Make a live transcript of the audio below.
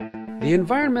the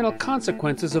environmental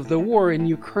consequences of the war in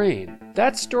Ukraine.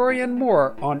 That story and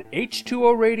more on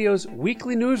H2O Radio's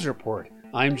weekly news report.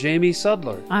 I'm Jamie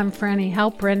Sudler. I'm Franny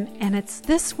Halprin, and it's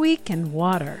This Week in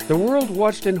Water. The world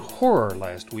watched in horror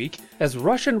last week as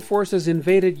Russian forces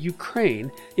invaded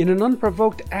Ukraine in an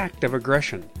unprovoked act of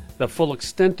aggression. The full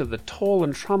extent of the toll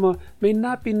and trauma may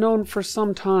not be known for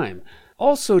some time.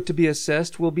 Also to be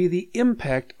assessed will be the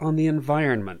impact on the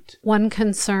environment. One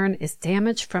concern is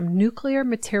damage from nuclear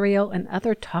material and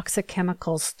other toxic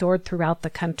chemicals stored throughout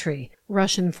the country.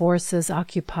 Russian forces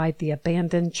occupied the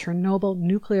abandoned Chernobyl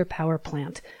nuclear power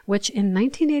plant, which in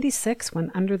 1986, when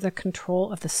under the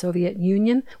control of the Soviet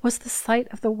Union, was the site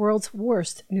of the world's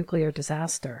worst nuclear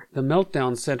disaster. The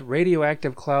meltdown sent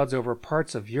radioactive clouds over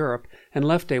parts of Europe and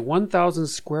left a 1,000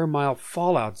 square mile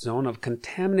fallout zone of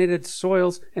contaminated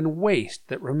soils and waste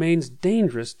that remains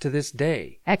dangerous to this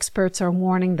day. Experts are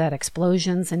warning that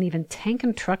explosions and even tank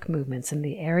and truck movements in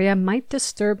the area might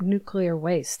disturb nuclear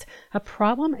waste, a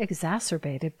problem exacerbated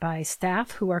by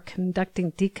staff who are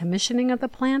conducting decommissioning of the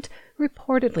plant,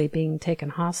 reportedly being taken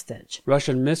hostage.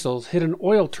 Russian missiles hit an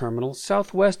oil terminal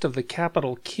southwest of the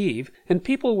capital, Kyiv, and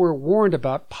people were warned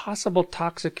about possible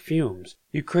toxic fumes.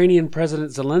 Ukrainian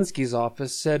President Zelensky's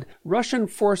office said Russian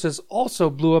forces also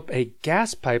blew up a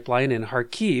gas pipeline in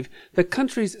Kharkiv, the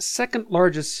country's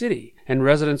second-largest city, and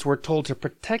residents were told to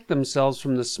protect themselves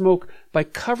from the smoke by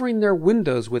covering their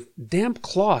windows with damp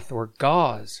cloth or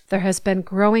gauze. There has been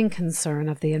growing concern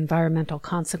of the environmental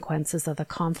consequences of the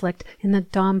conflict in the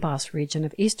Donbas region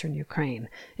of eastern Ukraine.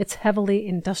 It's heavily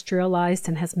industrialized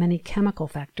and has many chemical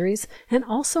factories, and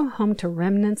also home to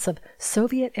remnants of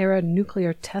Soviet-era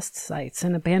nuclear test sites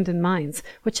and abandoned mines,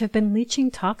 which have been leaching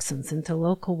toxins into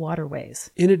local waterways.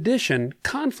 In addition,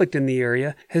 conflict in the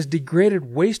area has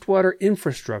degraded wastewater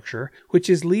infrastructure, which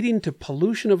is leading to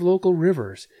pollution of local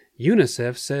rivers.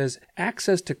 UNICEF says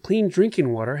access to clean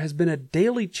drinking water has been a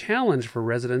daily challenge for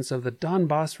residents of the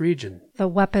Donbas region. The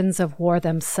weapons of war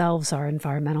themselves are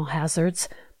environmental hazards.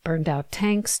 Burned-out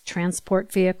tanks,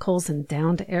 transport vehicles, and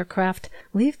downed aircraft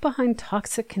leave behind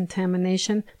toxic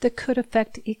contamination that could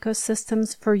affect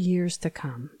ecosystems for years to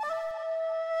come.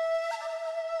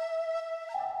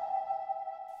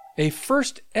 A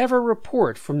first-ever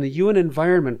report from the UN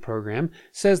Environment Program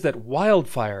says that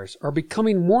wildfires are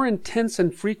becoming more intense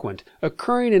and frequent,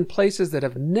 occurring in places that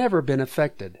have never been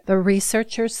affected. The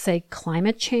researchers say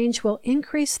climate change will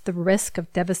increase the risk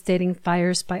of devastating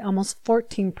fires by almost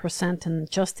 14% in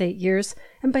just 8 years,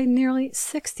 and by nearly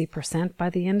 60% by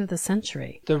the end of the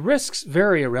century. The risks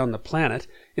vary around the planet.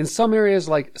 In some areas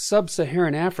like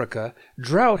sub-Saharan Africa,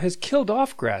 drought has killed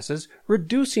off grasses,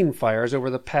 reducing fires over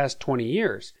the past 20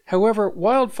 years. However,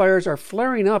 wildfires are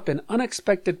flaring up in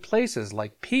unexpected places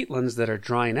like peatlands that are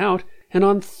drying out, and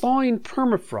on thawing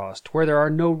permafrost where there are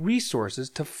no resources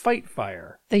to fight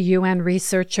fire. The UN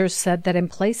researchers said that in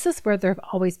places where there have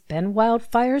always been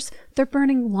wildfires, they're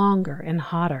burning longer and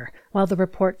hotter. While the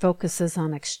report focuses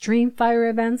on extreme fire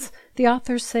events, the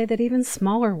authors say that even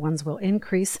smaller ones will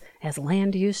increase as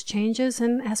land use changes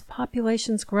and as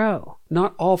populations grow.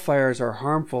 Not all fires are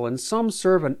harmful, and some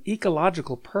serve an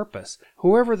ecological purpose.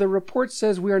 However, the report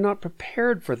says we are not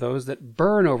prepared for those that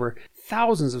burn over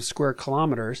thousands of square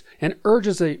kilometers and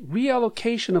urges a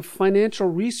reallocation of financial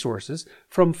resources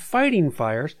from fighting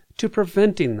fires to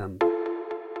preventing them.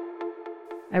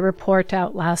 A report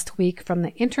out last week from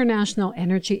the International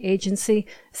Energy Agency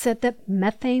said that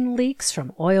methane leaks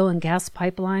from oil and gas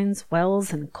pipelines,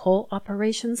 wells, and coal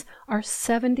operations are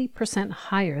 70%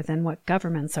 higher than what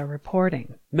governments are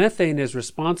reporting. Methane is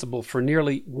responsible for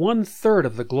nearly 1/3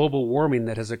 of the global warming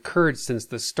that has occurred since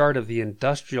the start of the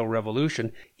Industrial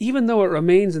Revolution, even though it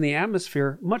remains in the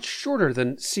atmosphere much shorter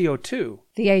than CO2.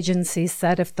 The agency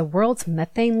said if the world's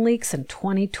methane leaks in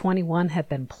 2021 had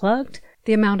been plugged,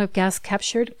 the amount of gas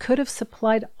captured could have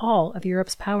supplied all of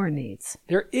Europe's power needs.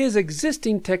 There is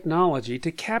existing technology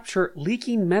to capture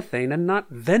leaking methane and not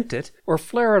vent it or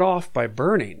flare it off by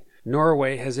burning.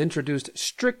 Norway has introduced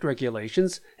strict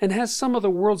regulations and has some of the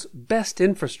world's best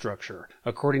infrastructure.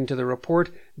 According to the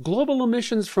report, global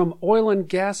emissions from oil and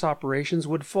gas operations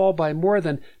would fall by more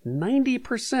than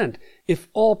 90% if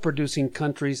all producing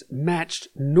countries matched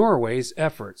Norway's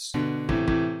efforts.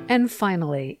 And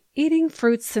finally, eating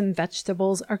fruits and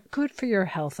vegetables are good for your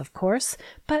health, of course,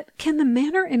 but can the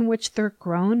manner in which they're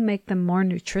grown make them more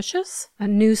nutritious? A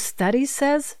new study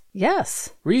says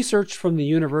yes. Research from the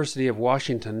University of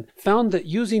Washington found that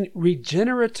using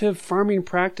regenerative farming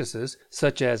practices,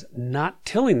 such as not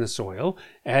tilling the soil,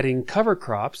 adding cover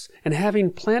crops, and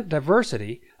having plant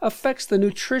diversity, affects the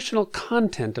nutritional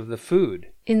content of the food.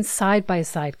 In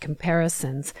side-by-side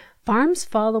comparisons, Farms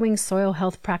following soil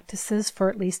health practices for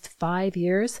at least 5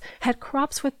 years had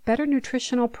crops with better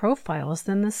nutritional profiles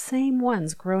than the same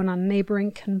ones grown on neighboring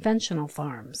conventional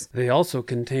farms. They also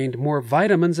contained more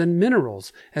vitamins and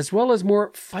minerals, as well as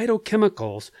more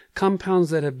phytochemicals,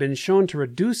 compounds that have been shown to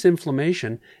reduce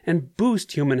inflammation and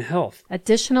boost human health.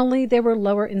 Additionally, they were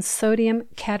lower in sodium,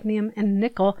 cadmium, and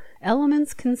nickel,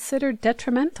 elements considered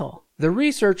detrimental. The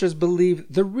researchers believe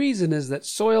the reason is that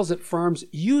soils at farms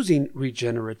using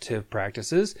regenerative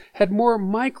practices had more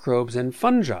microbes and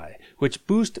fungi, which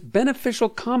boost beneficial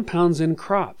compounds in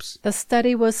crops. The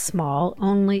study was small,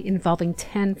 only involving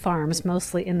 10 farms,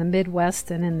 mostly in the Midwest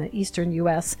and in the eastern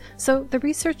U.S., so the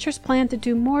researchers plan to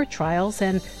do more trials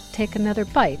and take another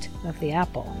bite of the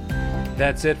apple.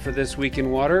 That's it for This Week in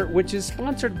Water, which is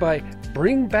sponsored by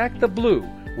Bring Back the Blue,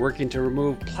 working to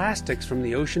remove plastics from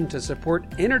the ocean to support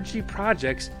energy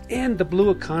projects and the blue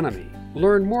economy.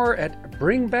 Learn more at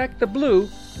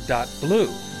bringbacktheblue.blue.